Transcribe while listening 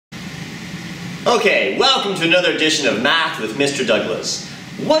Okay, welcome to another edition of Math with Mr. Douglas.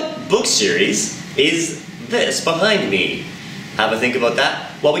 What book series is this behind me? Have a think about that.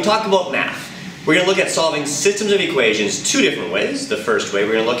 While we talk about math, we're going to look at solving systems of equations two different ways. The first way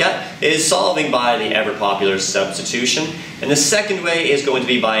we're going to look at is solving by the ever-popular substitution, and the second way is going to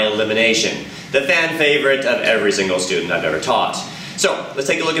be by elimination, the fan favorite of every single student I've ever taught. So, let's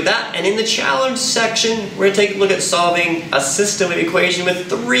take a look at that, and in the challenge section, we're going to take a look at solving a system of equation with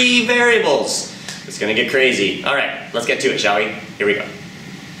 3 variables. It's going to get crazy. Alright, let's get to it, shall we? Here we go.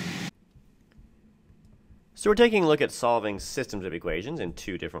 So we're taking a look at solving systems of equations in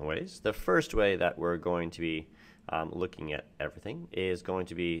 2 different ways. The first way that we're going to be looking at everything is going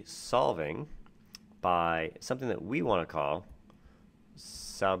to be solving by something that we want to call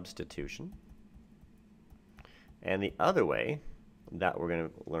substitution. And the other way that we're going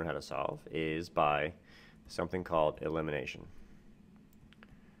to learn how to solve is by something called elimination.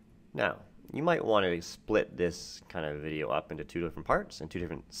 Now, you might want to split this kind of video up into 2 different parts and 2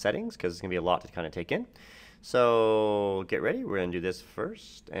 different settings because it's going to be a lot to kind of take in. So get ready. We're going to do this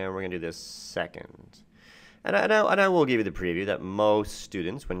first and we're going to do this second. And I will give you the preview that most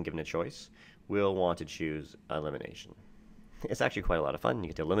students, when given a choice, will want to choose elimination. It's actually quite a lot of fun. You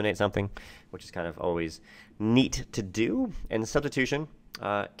get to eliminate something, which is kind of always neat to do. And substitution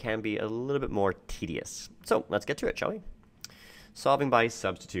can be a little bit more tedious. So let's get to it, shall we? Solving by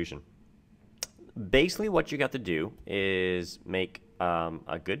substitution. Basically, what you got to do is make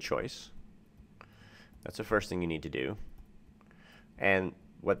a good choice. That's the first thing you need to do. And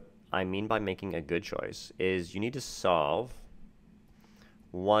what I mean by making a good choice is you need to solve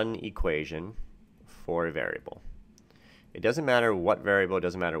one equation for a variable. It doesn't matter what variable, it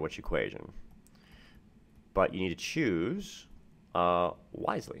doesn't matter which equation. But you need to choose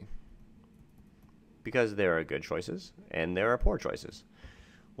wisely. Because there are good choices and there are poor choices.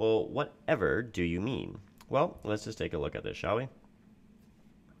 Well, whatever do you mean? Well, let's just take a look at this, shall we?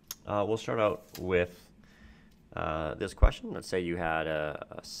 We'll start out with this question. Let's say you had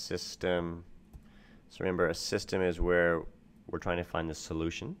a system. So remember, a system is where we're trying to find the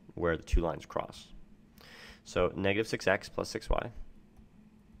solution where the 2 lines cross. So negative 6x plus 6y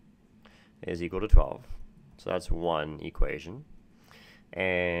is equal to 12. So that's one equation.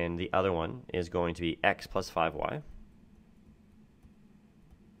 And the other one is going to be x plus 5y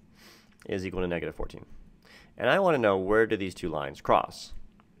is equal to negative 14. And I want to know, where do these 2 lines cross?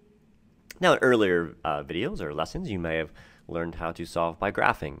 Now, in earlier videos or lessons, you may have learned how to solve by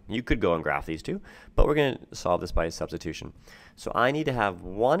graphing. You could go and graph these 2, but we're going to solve this by substitution. So I need to have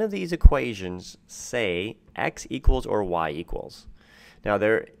one of these equations say x equals or y equals. Now,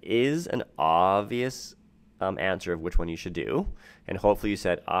 there is an obvious answer of which one you should do, and hopefully you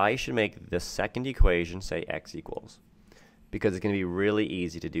said I should make the second equation say x equals, because it's going to be really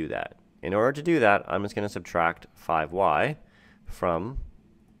easy to do that. In order to do that, I'm just going to subtract 5y from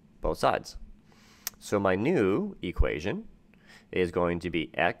both sides. So my new equation is going to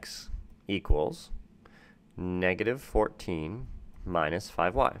be x equals negative 14 minus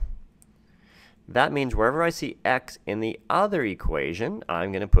 5y. That means wherever I see x in the other equation,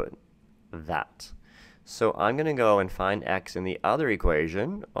 I'm going to put that. So I'm going to go and find x in the other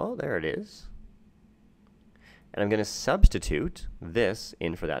equation. Oh, there it is. And I'm going to substitute this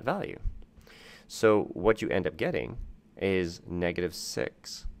in for that value. So what you end up getting is negative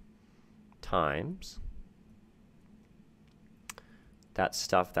 6 times that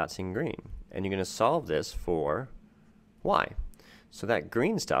stuff that's in green. And you're going to solve this for y. So that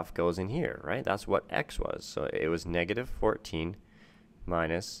green stuff goes in here, right? That's what x was. So it was negative 14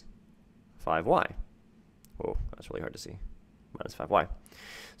 minus 5y. Oh, that's really hard to see. Minus 5y.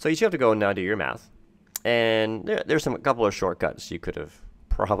 So you should have to go and now do your math. And there's a couple of shortcuts you could have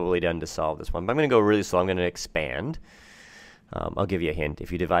probably done to solve this one. But I'm going to go really slow. I'm going to expand. I'll give you a hint.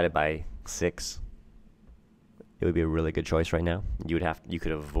 If you divide it by 6, it would be a really good choice right now. You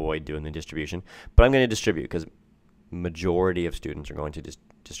could avoid doing the distribution. But I'm going to distribute because majority of students are going to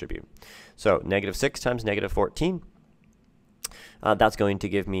distribute. So negative 6 times negative 14. That's going to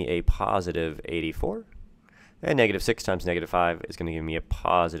give me a positive 84. And negative 6 times negative 5 is going to give me a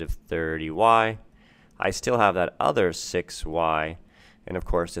positive 30y. I still have that other 6y. And of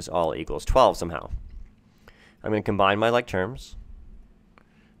course, this all equals 12 somehow. I'm going to combine my like terms.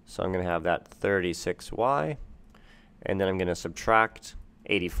 So I'm going to have that 36y. And then I'm going to subtract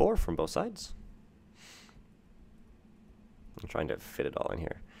 84 from both sides. I'm trying to fit it all in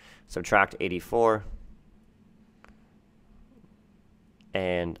here. Subtract 84.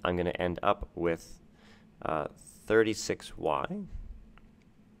 And I'm going to end up with 36y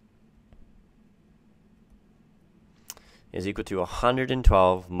is equal to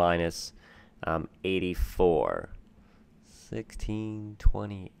 112 minus 84. 16,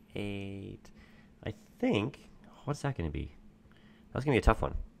 28. I think, what's that going to be? That's going to be a tough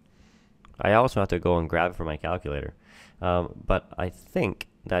one. I also have to go and grab it from my calculator. But I think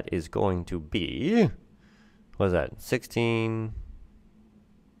that is going to be, what is that? 16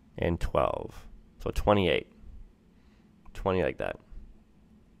 and 12. So 28. 20 like that.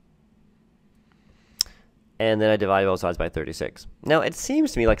 And then I divide both sides by 36. Now, it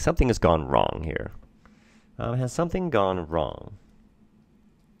seems to me like something has gone wrong here. Has something gone wrong?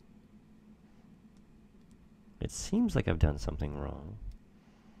 It seems like I've done something wrong.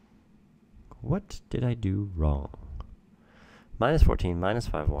 What did I do wrong? Minus 14 minus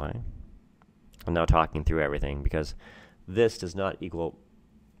 5y. I'm now talking through everything because this does not equal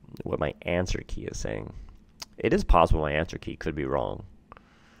what my answer key is saying. It is possible my answer key could be wrong.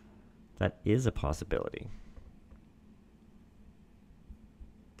 That is a possibility.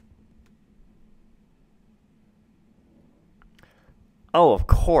 Oh, of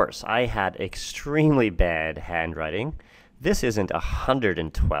course, I had extremely bad handwriting. This isn't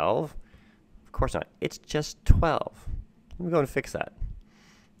 112. Of course not. It's just 12. Let me go and fix that.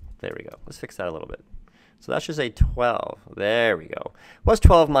 There we go. Let's fix that a little bit. So that should say 12. There we go. What's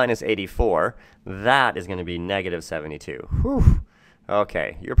 12 minus 84? That is going to be negative 72. Whew.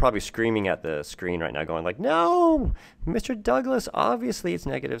 Okay, you're probably screaming at the screen right now going like, no, Mr. Douglas, obviously it's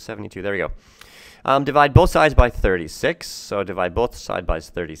negative 72. There we go. Divide both sides by 36. So divide both sides by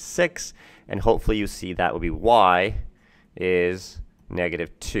 36. And hopefully you see that would be y is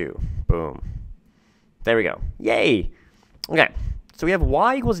negative 2. Boom. There we go. Yay. Okay, so we have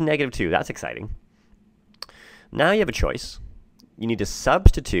y equals negative 2. That's exciting. Now you have a choice. You need to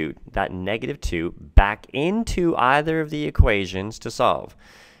substitute that negative 2 back into either of the equations to solve.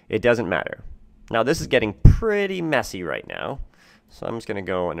 It doesn't matter. Now this is getting pretty messy right now. So I'm just going to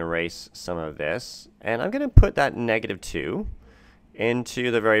go and erase some of this. And I'm going to put that negative 2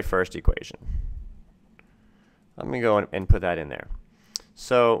 into the very first equation. I'm going to go and put that in there.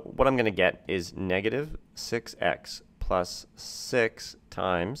 So what I'm going to get is negative 6x plus 6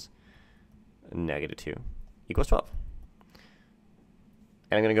 times negative 2 equals 12.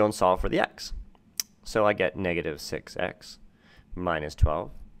 And I'm going to go and solve for the x. So I get negative 6x minus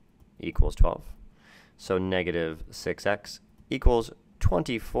 12 equals 12. So negative 6x equals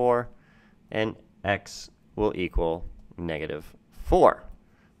 24, and x will equal negative 4.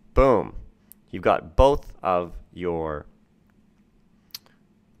 Boom. You've got both of your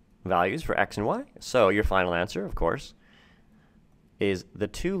values for x and y. So your final answer, of course, is the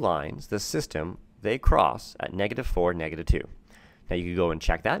two lines, the system, they cross at negative 4, negative 2. Now you could go and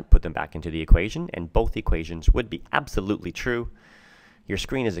check that, put them back into the equation, and both equations would be absolutely true. Your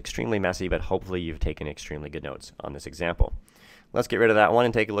screen is extremely messy, but hopefully you've taken extremely good notes on this example. Let's get rid of that one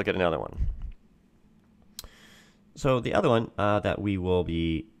and take a look at another one. So the other one that we will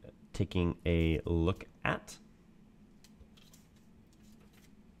be taking a look at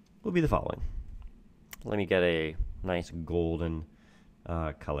will be the following. Let me get a nice golden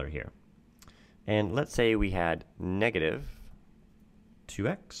color here. And let's say we had negative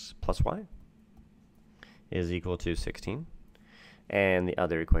 2x plus y is equal to 16. And the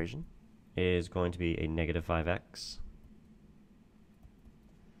other equation is going to be a negative 5x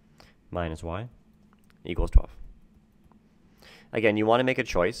minus y equals 12. Again, you want to make a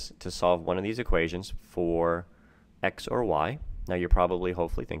choice to solve one of these equations for x or y. Now you're probably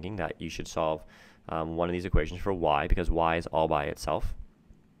hopefully thinking that you should solve one of these equations for y because y is all by itself.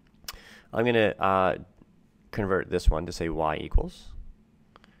 I'm going to convert this one to say y equals.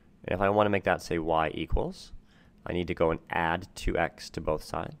 And if I want to make that say y equals, I need to go and add 2x to both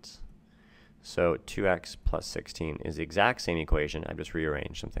sides. So 2x plus 16 is the exact same equation. I've just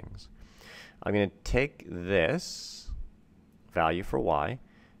rearranged some things. I'm going to take this value for y,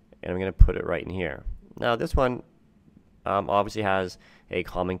 and I'm going to put it right in here. Now this one obviously has a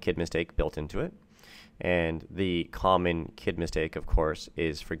common kid mistake built into it. And the common kid mistake, of course,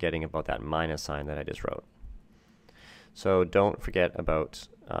 is forgetting about that minus sign that I just wrote. So don't forget about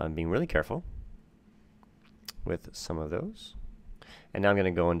being really careful with some of those. And now I'm going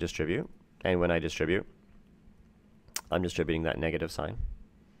to go and distribute. And when I distribute, I'm distributing that negative sign.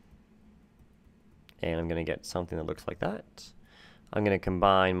 And I'm going to get something that looks like that. I'm going to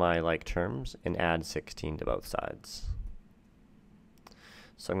combine my like terms and add 16 to both sides.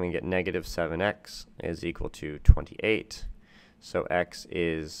 So I'm going to get negative 7x is equal to 28. So x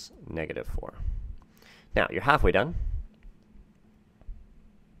is negative 4. Now, you're halfway done.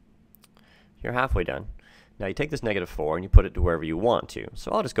 You're halfway done. Now you take this negative 4 and you put it to wherever you want to. So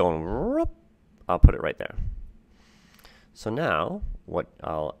I'll just go and I'll put it right there. So now what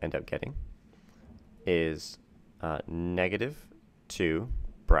I'll end up getting is negative 2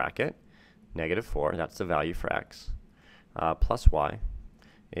 bracket negative 4, that's the value for x, plus y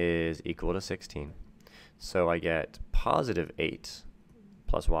is equal to 16. So I get positive 8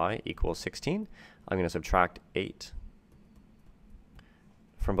 plus y equals 16. I'm going to subtract 8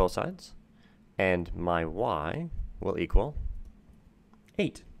 from both sides, and my y will equal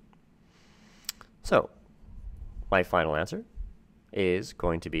 8. So my final answer is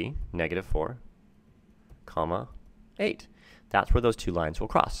going to be negative 4, comma 8. That's where those two lines will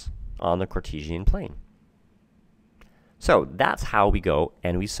cross on the Cartesian plane. So that's how we go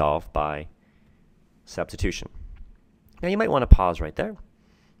and we solve by substitution. Now you might want to pause right there,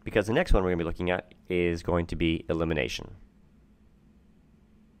 because the next one we're going to be looking at is going to be elimination.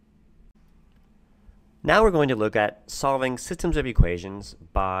 Now we're going to look at solving systems of equations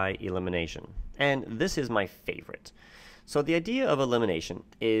by elimination. And this is my favorite. So the idea of elimination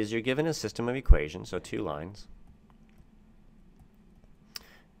is you're given a system of equations, so two lines,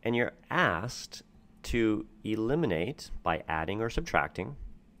 and you're asked to eliminate by adding or subtracting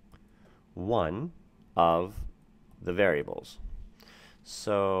one of the variables.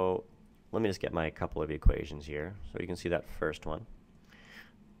 So let me just get my couple of equations here so you can see that first one.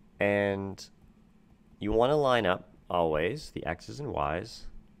 And you want to line up always the x's and y's.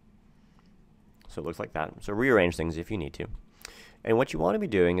 So it looks like that. So rearrange things if you need to. And what you want to be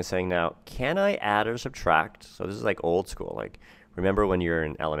doing is saying, now, can I add or subtract? So this is like old school. Like, remember when you're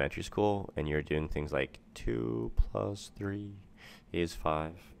in elementary school and you're doing things like 2 plus 3 is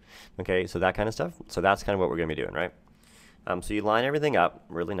 5. Okay, so that kind of stuff. So that's kind of what we're going to be doing, right? So you line everything up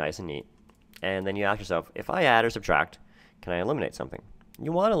really nice and neat. And then you ask yourself, if I add or subtract, can I eliminate something?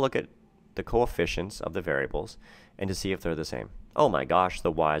 You want to look at the coefficients of the variables and to see if they're the same. Oh my gosh,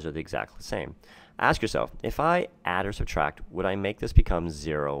 the y's are exactly the same. Ask yourself, if I add or subtract, would I make this become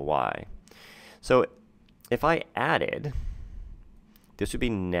 0y? So if I added, this would be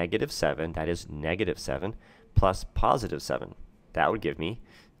negative 7, that is negative 7, plus positive 7. That would give me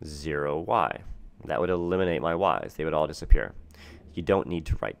 0y. That would eliminate my y's. They would all disappear. You don't need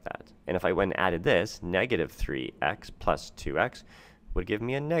to write that. And if I went and added this, negative 3x plus 2x would give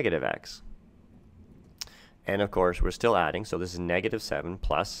me a negative x. And of course, we're still adding, so this is negative 7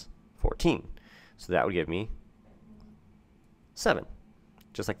 plus 14. So that would give me 7,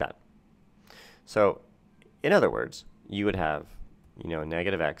 just like that. So in other words, you would have,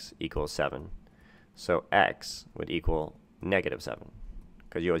 negative x equals 7. So x would equal negative 7,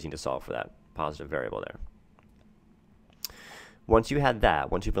 because you always need to solve for that positive variable there. Once you had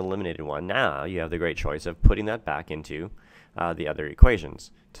that, once you've eliminated one, now you have the great choice of putting that back into the other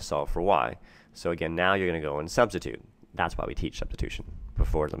equations to solve for y. So again, now you're going to go and substitute. That's why we teach substitution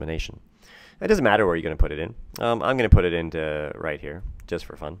before elimination. It doesn't matter where you're going to put it in. I'm going to put it into right here, just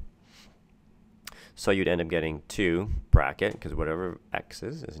for fun. So you'd end up getting 2 bracket, because whatever x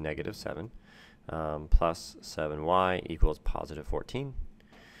is negative 7, plus 7y equals positive 14.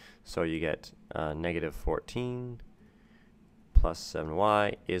 So you get negative 14 plus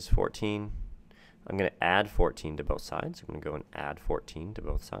 7y is 14. I'm going to add 14 to both sides. I'm going to go and add 14 to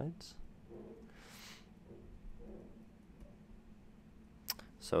both sides.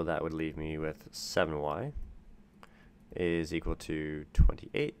 So that would leave me with 7y is equal to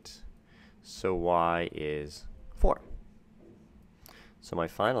 28. So y is 4. So my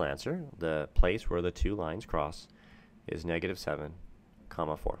final answer, the place where the two lines cross, is negative 7,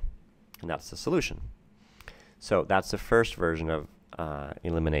 comma 4. And that's the solution. So that's the first version of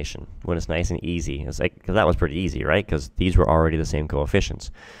elimination, when it's nice and easy. It's like, 'cause that was pretty easy, right? Because these were already the same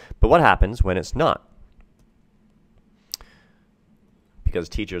coefficients. But what happens when it's not? Because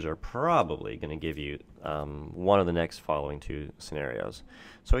teachers are probably going to give you one of the next following two scenarios.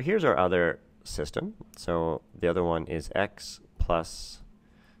 So here's our other system. So the other one is x plus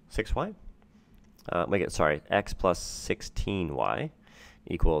 6y. X plus 16y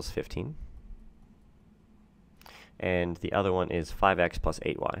equals 15. And the other one is 5x plus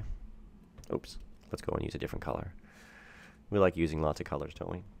 8y. Oops, let's go and use a different color. We like using lots of colors,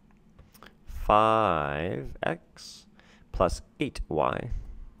 don't we? 5x plus 8y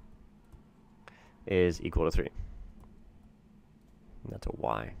is equal to 3. And that's a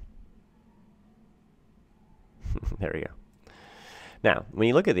y. There we go. Now, when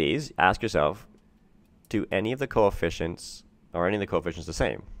you look at these, ask yourself, do any of the coefficients, are any of the coefficients the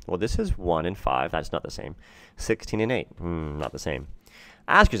same? Well, this is 1 and 5, that's not the same. 16 and 8, not the same.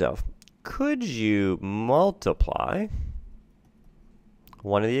 Ask yourself, could you multiply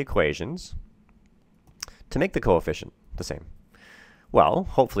one of the equations to make the coefficient the same? Well,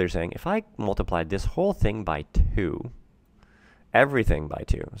 hopefully you're saying, if I multiplied this whole thing by 2, everything by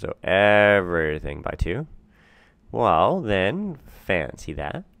 2. So everything by 2. Well, then, fancy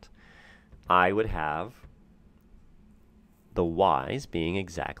that, I would have the y's being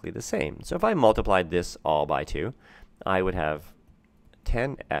exactly the same. So if I multiplied this all by 2, I would have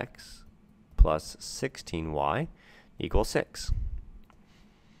 10x plus 16y equals 6.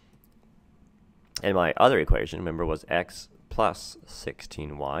 And my other equation, remember, was x plus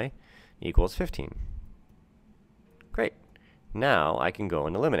 16y equals 15. Great. Now I can go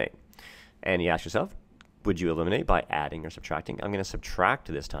and eliminate. And you ask yourself, would you eliminate by adding or subtracting? I'm going to subtract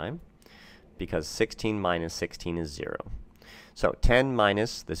this time because 16 minus 16 is 0. So 10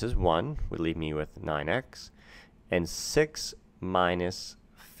 minus, this is 1, would leave me with 9x. And 6 minus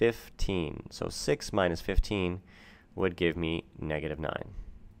 15. So 6 minus 15 would give me negative 9.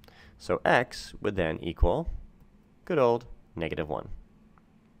 So x would then equal good old negative 1.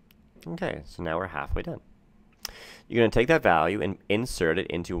 Okay, so now we're halfway done. You're going to take that value and insert it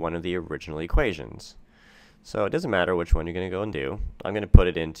into one of the original equations. So it doesn't matter which one you're going to go and do. I'm going to put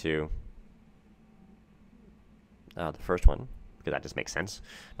it into the first one, because that just makes sense,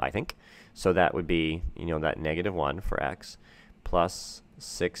 I think. So that would be, that negative 1 for x plus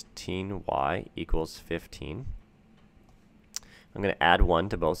 16y equals 15. I'm going to add 1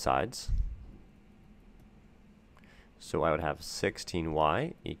 to both sides. So I would have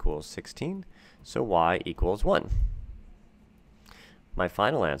 16y equals 16. So y equals 1. My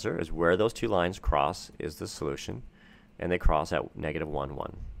final answer is where those two lines cross is the solution, and they cross at negative 1,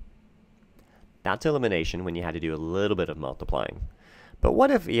 1. That's elimination when you had to do a little bit of multiplying. But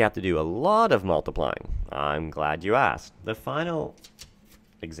what if you have to do a lot of multiplying? I'm glad you asked. The final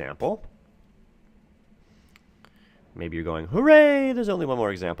example, maybe you're going, hooray, there's only one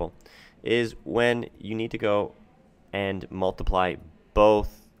more example, is when you need to go and multiply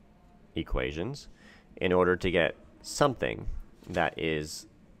both equations in order to get something that is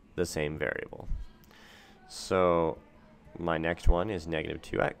the same variable. So my next one is negative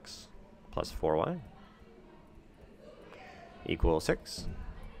 2x plus 4y equals 6.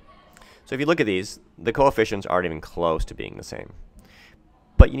 So if you look at these, the coefficients aren't even close to being the same.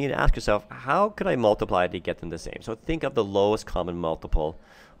 But you need to ask yourself, how could I multiply to get them the same? So think of the lowest common multiple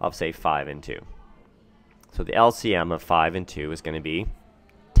of, say, 5 and 2. So the LCM of 5 and 2 is going to be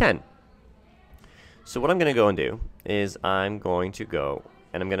 10. So what I'm going to go and do is I'm going to go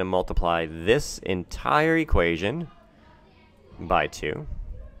and I'm going to multiply this entire equation by 2.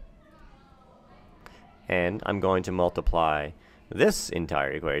 And I'm going to multiply this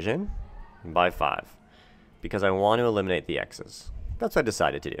entire equation by 5 because I want to eliminate the x's. That's what I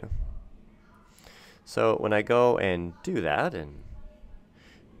decided to do. So when I go and do that, and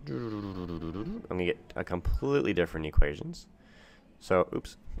I'm going to get a completely different equations. So,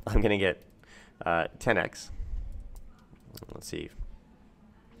 oops, I'm going to get 10x. Let's see.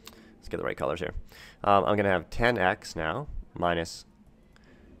 Let's get the right colors here. I'm going to have 10x now minus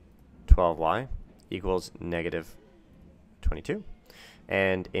 12y equals negative 22.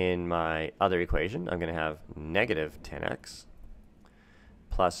 And in my other equation, I'm going to have negative 10x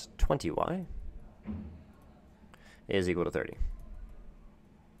plus 20y is equal to 30.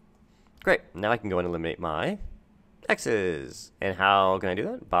 Great. Now I can go and eliminate my x's. And how can I do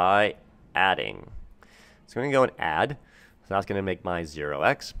that? By adding. So I'm going to go and add. So that's going to make my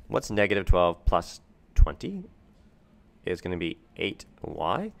 0x. What's negative 12 plus 20? Is going to be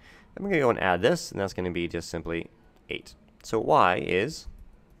 8y. I'm going to go and add this, and that's going to be just simply 8. So y is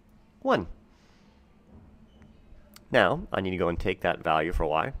 1. Now, I need to go and take that value for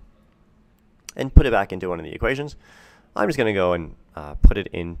y and put it back into one of the equations. I'm just going to go and put it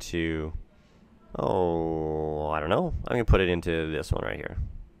into, I don't know. I'm going to put it into this one right here.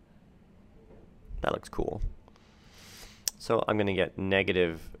 That looks cool. So I'm going to get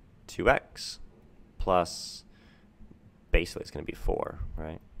negative 2x plus, basically it's going to be 4,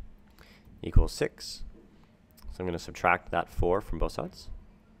 right? Equals 6. So I'm going to subtract that 4 from both sides.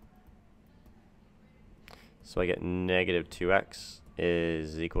 So I get negative 2x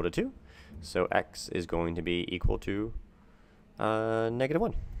is equal to 2. So x is going to be equal to negative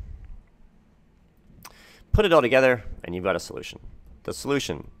 1. Put it all together, and you've got a solution. The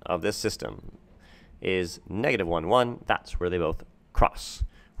solution of this system is negative 1, 1. That's where they both cross.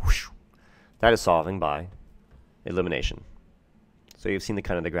 Whoosh. That is solving by elimination. So you've seen the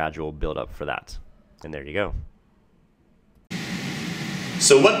gradual build-up for that. And there you go.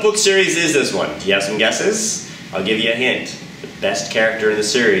 So what book series is this one? Do you have some guesses? I'll give you a hint. The best character in the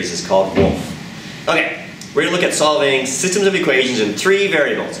series is called Wolf. Okay, we're going to look at solving systems of equations in 3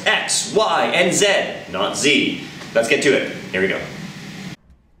 variables, x, y, and z, not z. Let's get to it. Here we go.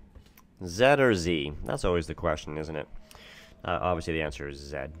 Z or z? That's always the question, isn't it? Obviously, the answer is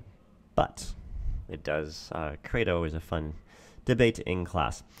Z, but it does create always a fun debate in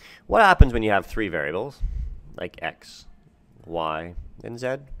class. What happens when you have three variables, like X, Y, and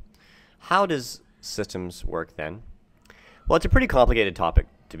Z? How does systems work then? Well, it's a pretty complicated topic,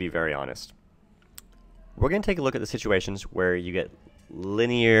 to be very honest. We're going to take a look at the situations where you get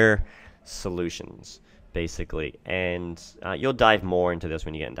linear solutions, basically. And you'll dive more into this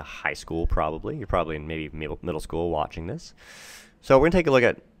when you get into high school, probably. You're probably in maybe middle school watching this. So we're going to take a look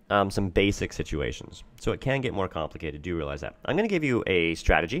at some basic situations. So it can get more complicated, do realize that. I'm going to give you a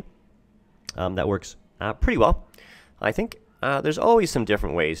strategy that works pretty well. I think there's always some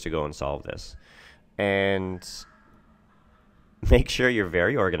different ways to go and solve this. And make sure you're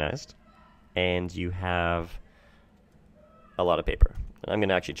very organized and you have a lot of paper. And I'm going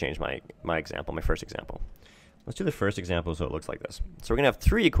to actually change my example, my first example. Let's do the first example so it looks like this. So we're going to have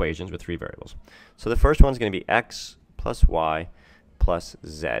three equations with three variables. So the first one's going to be x plus y plus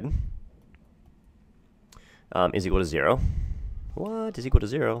z is equal to 0. What is equal to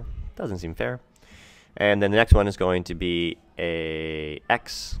 0? Doesn't seem fair. And then the next one is going to be a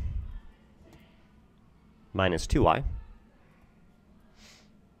x minus 2y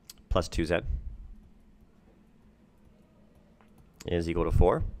plus 2z is equal to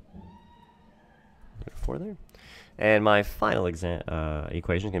 4. 4 there. And my final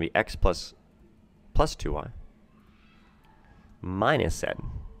equation is going to be x plus 2y minus z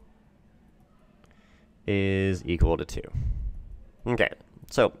is equal to 2. Okay,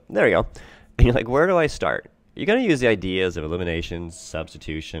 so there you go. And you're like, where do I start? You're going to use the ideas of elimination,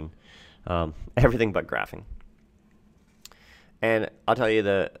 substitution, everything but graphing. And I'll tell you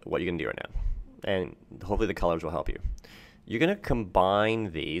what you're going to do right now. And hopefully the colors will help you. You're going to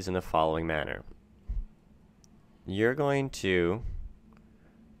combine these in the following manner. You're going to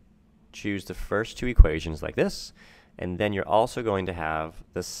choose the first two equations like this, and then you're also going to have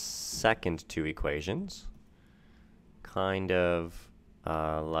the second two equations kind of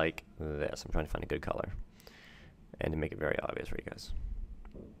like this. I'm trying to find a good color and to make it very obvious for you guys.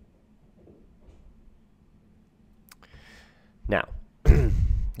 Now,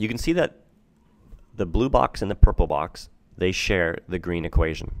 you can see that the blue box and the purple box, they share the green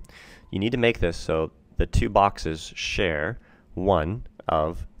equation. You need to make this so the two boxes share one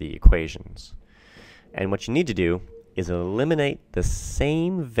of the equations. And what you need to do is eliminate the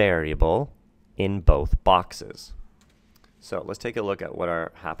same variable in both boxes. So let's take a look at what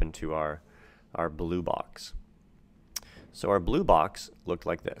happened to our blue box. So our blue box looked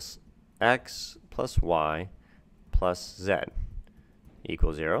like this. X plus y plus z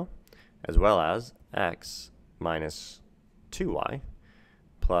equals 0, as well as x minus 2y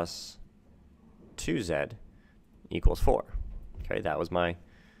plus 2z equals 4. Okay, that was my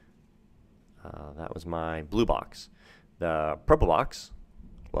blue box. The purple box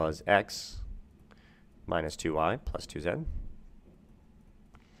was x minus 2y plus 2z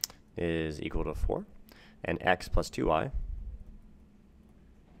is equal to 4, and x plus 2y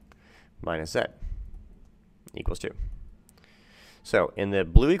minus z equals 2. So in the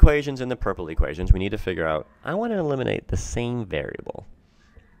blue equations and the purple equations, we need to figure out, I want to eliminate the same variable.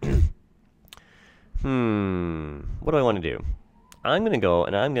 What do I want to do? I'm going to go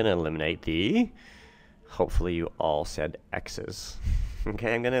and I'm going to eliminate hopefully you all said x's.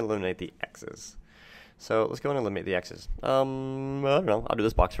 Okay, I'm going to eliminate the x's. So let's go and eliminate the x's. I don't know, I'll do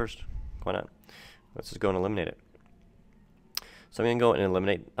this box first. Why not? Let's just go and eliminate it. So I'm going to go and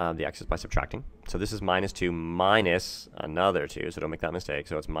eliminate the x's by subtracting. So this is minus 2 minus another 2, so don't make that mistake.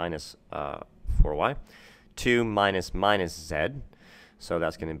 So it's minus 4y. 2 minus z, so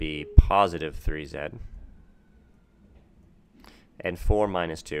that's going to be positive 3z. And 4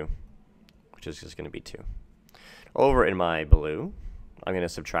 minus 2, which is just going to be 2. Over in my blue, I'm going to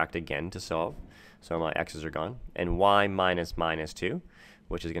subtract again to solve. So my x's are gone. And y minus minus 2,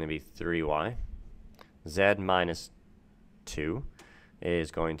 which is going to be 3y. Z minus 2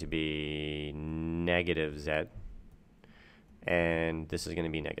 is going to be negative z. And this is going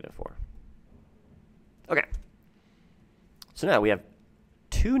to be negative 4. Okay. So now we have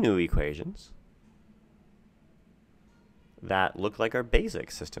two new equations that look like our basic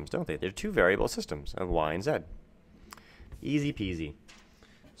systems, don't they? They're two variable systems of y and z. Easy peasy.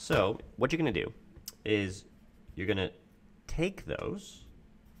 So what you're going to do is you're going to take those.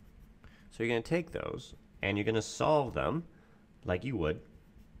 So you're going to take those and you're going to solve them like you would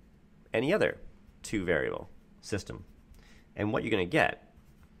any other two variable system. And what you're going to get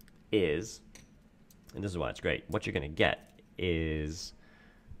is, and this is why it's great, what you're going to get is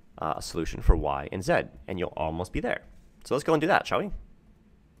a solution for y and z, and you'll almost be there. So let's go and do that, shall we?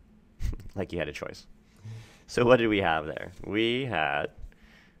 Like you had a choice. So what did we have there? We had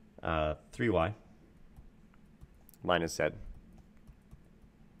 3y minus z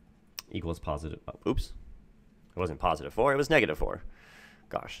equals positive, oops, it wasn't positive 4, it was negative 4.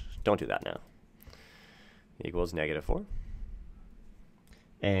 Gosh, don't do that now. Equals negative 4.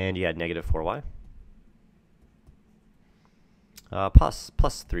 And you had negative 4y plus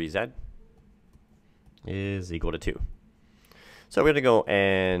 3z is equal to 2. So we're going to go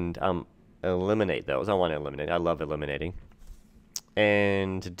and eliminate those. I want to eliminate. I love eliminating.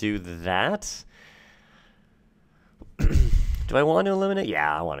 And to do that, do I want to eliminate?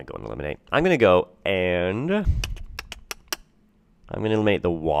 Yeah, I want to go and eliminate. I'm going to go and I'm going to eliminate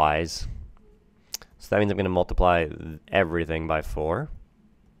the y's. So that means I'm going to multiply everything by 4.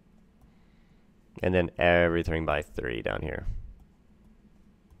 And then everything by 3 down here.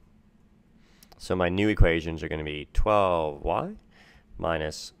 So my new equations are going to be 12y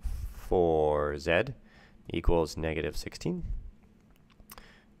minus 4z equals negative 16.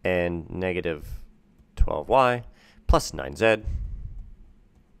 And negative 12y plus 9z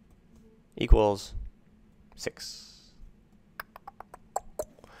equals 6.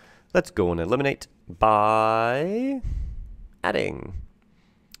 Let's go and eliminate by adding.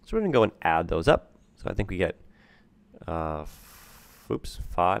 So we're going to go and add those up. So I think we get, oops,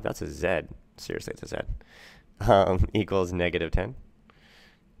 5. That's a z. Seriously, it's a z. Equals negative 10.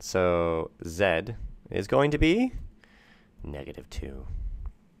 So z is going to be negative 2.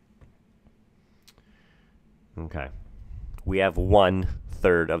 Okay. We have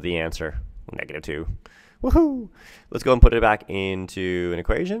 1/3 of the answer, negative 2. Woohoo! Let's go and put it back into an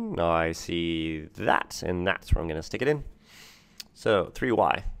equation. Now I see that, and that's where I'm going to stick it in. So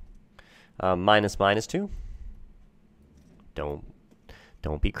 3y minus 2.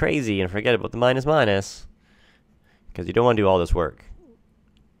 Don't be crazy and forget about the minus, because you don't want to do all this work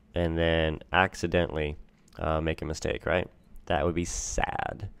and then accidentally make a mistake, right? That would be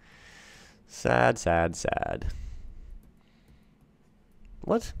sad. Sad, sad, sad.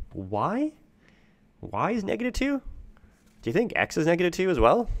 What? Y? Y is negative 2? Do you think x is negative 2 as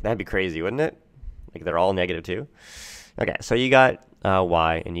well? That'd be crazy, wouldn't it? Like they're all negative 2. Okay, so you got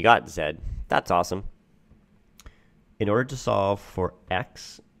y and you got z. That's awesome. In order to solve for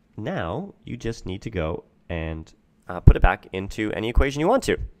x, now you just need to go and put it back into any equation you want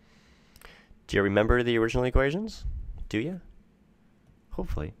to. Do you remember the original equations? Do you?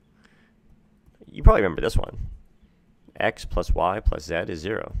 Hopefully. You probably remember this one. X plus y plus z is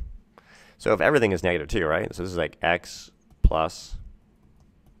 0. So if everything is negative 2, right? So this is like x plus,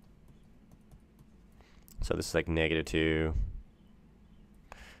 so this is like negative 2,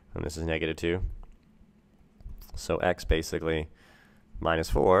 and this is negative 2. So x basically minus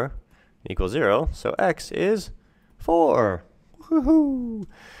 4 equals 0. So x is 4. Woohoo!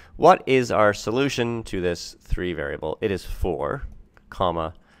 What is our solution to this 3 variable? It is 4,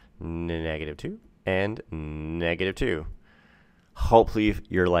 comma, negative 2 and negative 2. Hopefully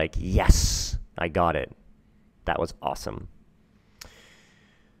you're like, yes, I got it. That was awesome.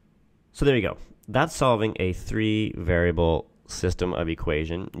 So there you go. That's solving a 3 variable system of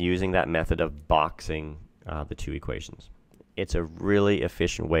equation using that method of boxing the 2 equations. It's a really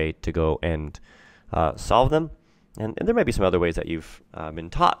efficient way to go and solve them. And there might be some other ways that you've been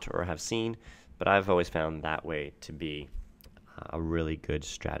taught or have seen, but I've always found that way to be a really good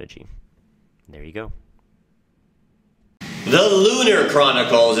strategy. There you go. The Lunar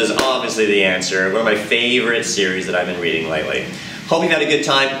Chronicles is obviously the answer. One of my favorite series that I've been reading lately. Hope you've had a good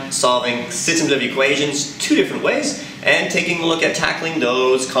time solving systems of equations 2 different ways and taking a look at tackling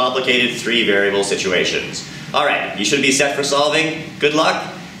those complicated 3 variable situations. Alright, you should be set for solving. Good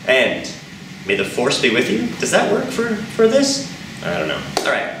luck, and may the force be with you. Does that work for this? I don't know.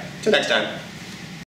 Alright, till next time.